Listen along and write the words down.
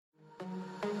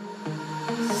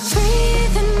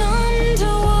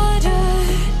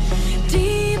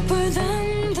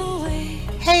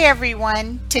Hi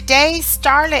everyone, today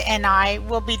Starlet and I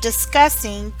will be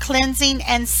discussing cleansing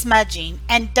and smudging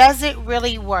and does it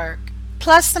really work,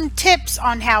 plus some tips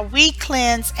on how we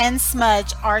cleanse and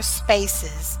smudge our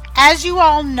spaces. As you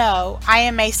all know, I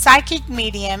am a psychic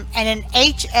medium and an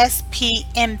HSP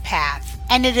empath,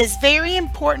 and it is very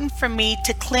important for me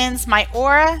to cleanse my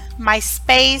aura, my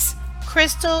space,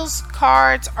 crystals,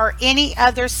 cards, or any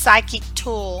other psychic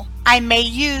tool I may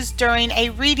use during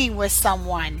a reading with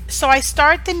someone. So I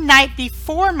start the night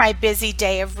before my busy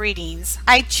day of readings.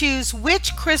 I choose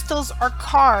which crystals or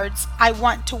cards I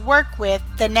want to work with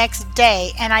the next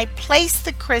day, and I place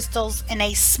the crystals in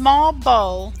a small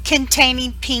bowl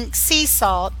containing pink sea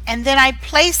salt, and then I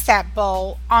place that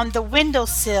bowl on the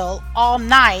windowsill all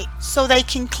night so they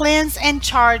can cleanse and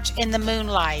charge in the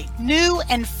moonlight. New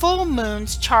and full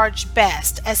moons charge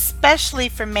best, especially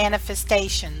for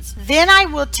manifestations. Then I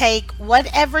will take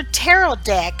whatever tarot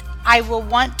deck I will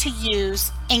want to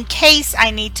use in case I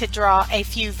need to draw a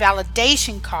few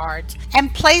validation cards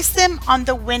and place them on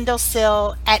the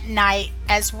windowsill at night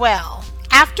as well.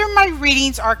 After my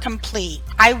readings are complete,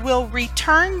 I will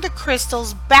return the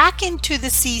crystals back into the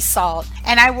sea salt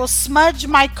and I will smudge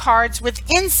my cards with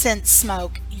incense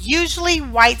smoke, usually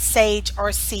white sage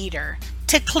or cedar,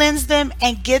 to cleanse them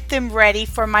and get them ready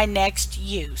for my next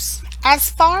use.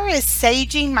 As far as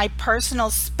saging my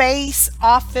personal space,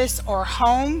 office, or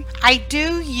home, I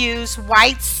do use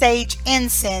white sage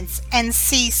incense and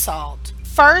sea salt.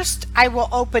 First, I will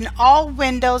open all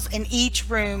windows in each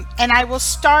room, and I will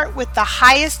start with the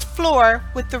highest floor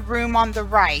with the room on the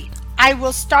right. I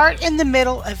will start in the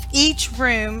middle of each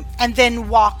room and then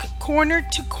walk corner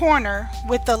to corner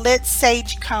with the lit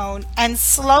sage cone and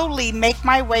slowly make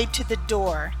my way to the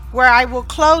door, where I will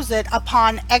close it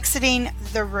upon exiting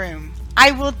the room. I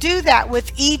will do that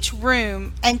with each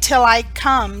room until I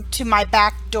come to my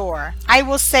back door. I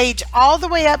will sage all the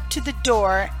way up to the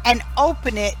door and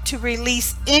open it to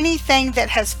release anything that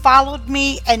has followed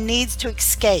me and needs to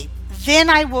escape. Then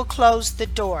I will close the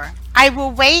door. I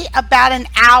will wait about an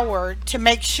hour to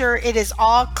make sure it is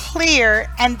all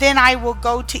clear, and then I will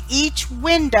go to each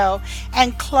window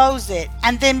and close it,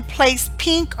 and then place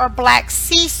pink or black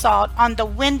sea salt on the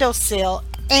windowsill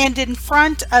and in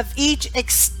front of each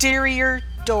exterior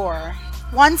door.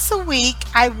 Once a week,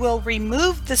 I will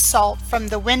remove the salt from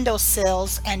the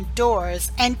windowsills and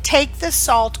doors and take the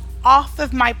salt off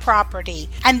of my property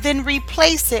and then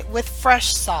replace it with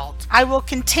fresh salt. I will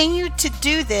continue to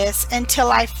do this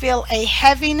until I feel a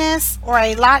heaviness or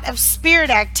a lot of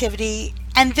spirit activity,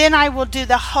 and then I will do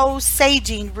the whole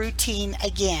saging routine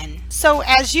again. So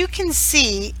as you can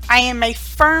see, I am a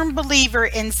firm believer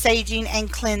in saging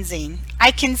and cleansing.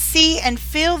 I can see and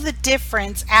feel the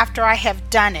difference after I have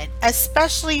done it,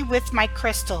 especially with my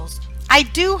crystals. I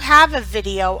do have a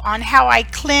video on how I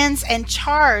cleanse and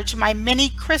charge my mini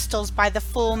crystals by the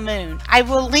full moon. I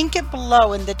will link it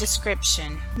below in the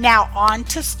description. Now on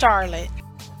to Starlet.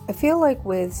 I feel like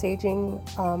with saging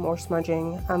or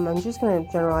smudging, I'm just going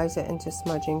to generalize it into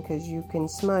smudging because you can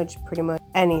smudge pretty much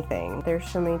anything. There's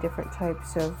so many different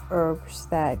types of herbs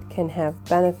that can have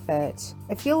benefit.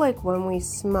 I feel like when we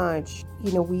smudge,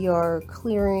 we are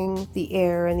clearing the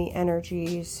air and the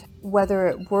energies, whether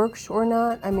it works or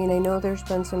not. I mean, I know there's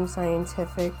been some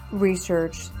scientific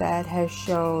research that has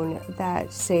shown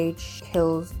that sage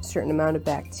kills a certain amount of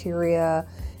bacteria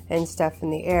and stuff in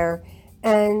the air.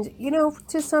 And,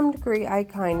 to some degree, I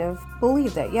kind of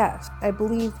believe that, yes. I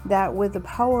believe that with the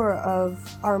power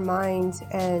of our mind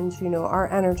and,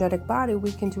 our energetic body,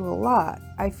 we can do a lot.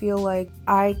 I feel like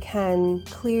I can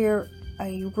clear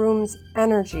a room's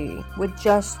energy with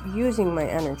just using my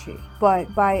energy.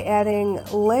 But by adding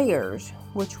layers,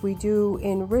 which we do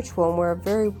in ritual, and we're a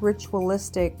very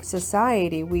ritualistic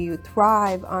society, we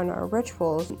thrive on our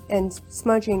rituals, and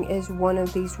smudging is one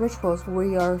of these rituals.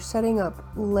 We are setting up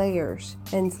layers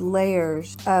and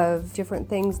layers of different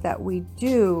things that we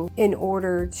do in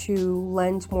order to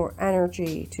lend more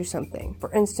energy to something.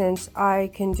 For instance,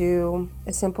 I can do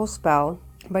a simple spell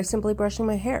by simply brushing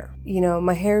my hair.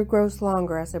 My hair grows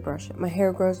longer as I brush it. My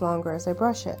hair grows longer as I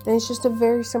brush it. And it's just a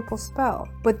very simple spell.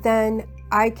 But then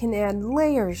I can add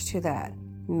layers to that.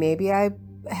 Maybe I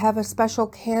have a special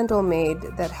candle made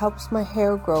that helps my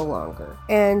hair grow longer.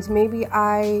 And maybe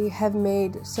I have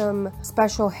made some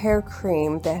special hair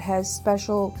cream that has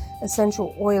special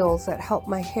essential oils that help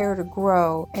my hair to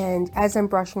grow. And as I'm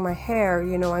brushing my hair,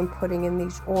 I'm putting in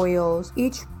these oils.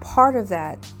 Each part of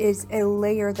that is a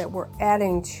layer that we're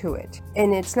adding to it.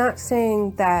 And it's not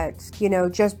saying that,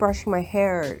 just brushing my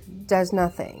hair does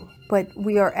nothing, but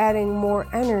we are adding more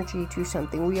energy to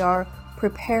something. We are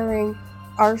preparing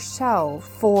ourselves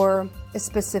for a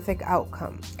specific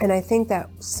outcome. And I think that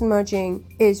smudging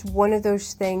is one of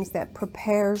those things that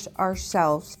prepares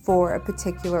ourselves for a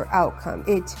particular outcome.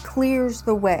 It clears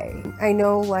the way. I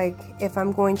know, like, if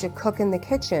I'm going to cook in the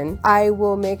kitchen, I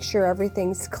will make sure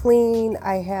everything's clean.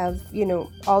 I have,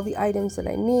 all the items that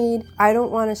I need. I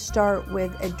don't want to start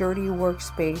with a dirty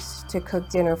workspace to cook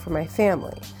dinner for my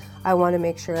family. I want to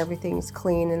make sure everything's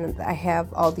clean and I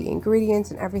have all the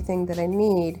ingredients and everything that I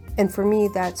need. And for me,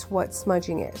 that's what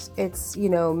smudging is. It's,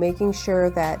 making sure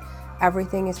that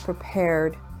everything is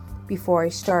prepared before I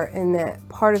start, and that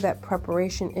part of that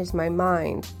preparation is my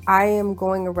mind. I am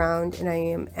going around and I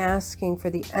am asking for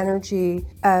the energy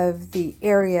of the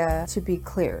area to be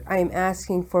cleared. I am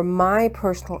asking for my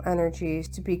personal energies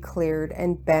to be cleared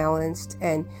and balanced,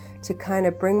 and to kind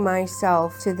of bring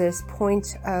myself to this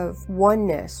point of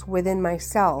oneness within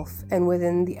myself and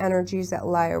within the energies that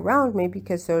lie around me,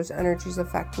 because those energies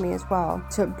affect me as well.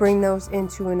 To bring those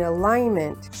into an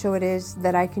alignment so it is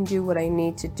that I can do what I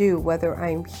need to do, whether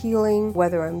I'm healing,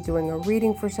 whether I'm doing a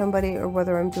reading for somebody, or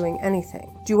whether I'm doing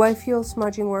anything. Do I feel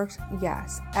smudging works?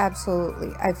 Yes,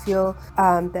 absolutely. I feel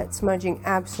that smudging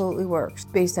absolutely works,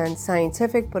 based on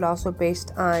scientific, but also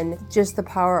based on just the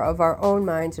power of our own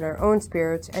minds and our own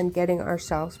spirits, and getting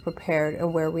ourselves prepared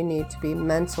and where we need to be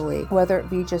mentally, whether it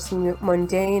be just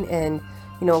mundane and,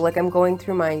 like I'm going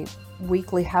through my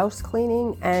weekly house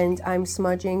cleaning and I'm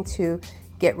smudging to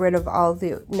get rid of all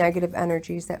the negative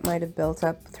energies that might have built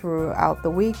up throughout the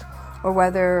week, or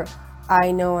whether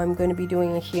I know I'm going to be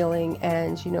doing a healing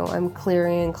and, I'm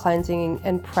clearing and cleansing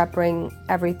and prepping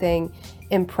everything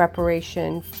in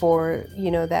preparation for,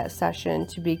 that session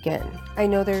to begin. I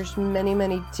know there's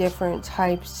many different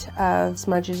types of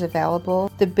smudges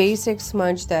available. The basic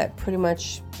smudge that pretty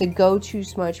much the go-to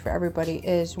smudge for everybody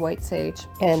is white sage,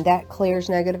 and that clears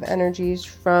negative energies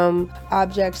from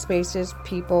objects, spaces,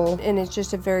 people, and it's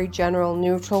just a very general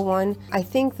neutral one. I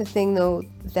think the thing though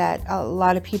that a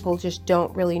lot of people just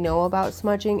don't really know about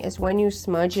smudging is when you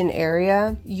smudge an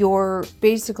area, you're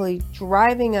basically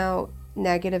driving out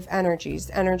negative energies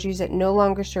that no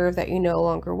longer serve, that you no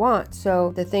longer want.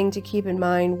 So the thing to keep in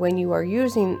mind when you are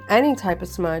using any type of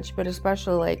smudge, but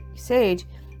especially like sage,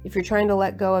 if you're trying to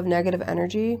let go of negative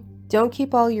energy, don't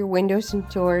keep all your windows and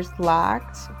doors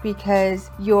locked, because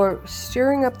you're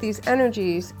stirring up these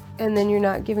energies and then you're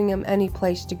not giving them any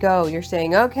place to go. You're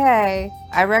saying, okay,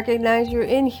 I recognize you're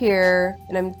in here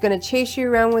and I'm going to chase you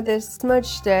around with this smudge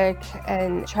stick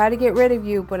and try to get rid of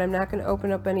you, but I'm not going to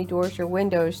open up any doors or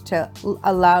windows to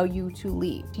allow you to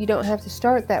leave. You don't have to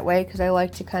start that way, because I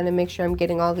like to kind of make sure I'm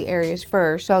getting all the areas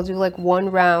first. So I'll do like one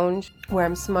round where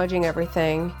I'm smudging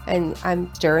everything and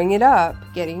I'm stirring it up,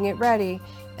 getting it ready.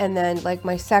 And then like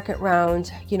my second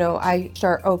round, I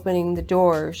start opening the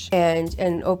doors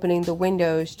and opening the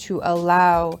windows to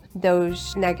allow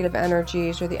those negative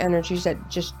energies or the energies that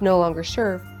just no longer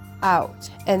serve out.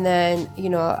 And then,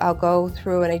 I'll go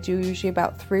through, and I do usually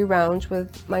about 3 rounds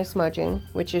with my smudging,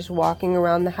 which is walking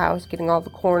around the house, getting all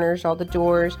the corners, all the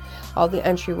doors, all the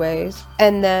entryways.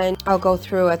 And then I'll go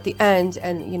through at the end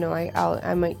and,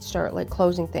 I might start like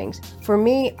closing things. For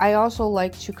me, I also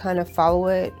like to kind of follow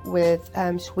it with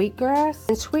sweetgrass.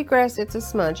 And sweetgrass, it's a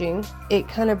smudging. It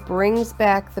kind of brings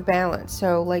back the balance.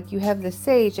 So like you have the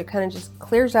sage, it kind of just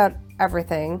clears out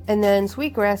everything. And then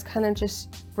sweetgrass kind of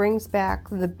just brings back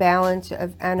the balance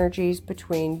of energies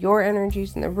between your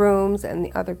energies in the rooms and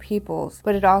the other people's,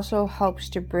 but it also helps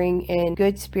to bring in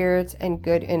good spirits and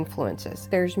good influences.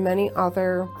 There's many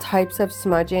other types of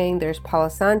smudging. There's Palo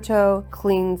Santo,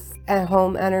 cleans at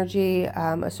home energy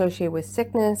associated with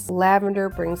sickness. Lavender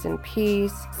brings in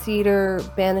peace. Cedar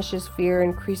banishes fear,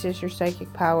 increases your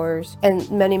psychic powers, and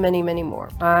many more.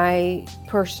 I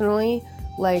personally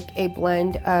like a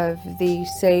blend of the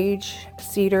sage,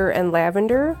 cedar, and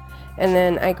lavender, and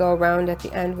then I go around at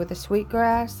the end with the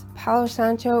sweetgrass. Palo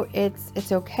Santo,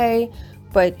 it's okay,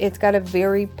 but it's got a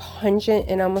very pungent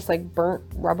and almost like burnt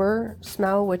rubber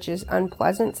smell, which is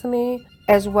unpleasant to me.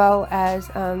 As well as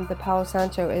the Palo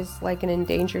Santo is like an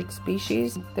endangered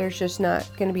species. There's just not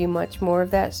going to be much more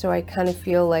of that, so I kind of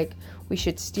feel like we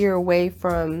should steer away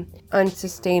from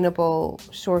unsustainable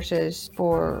sources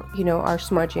for, our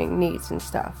smudging needs and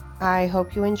stuff. I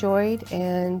hope you enjoyed,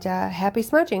 and happy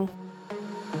smudging.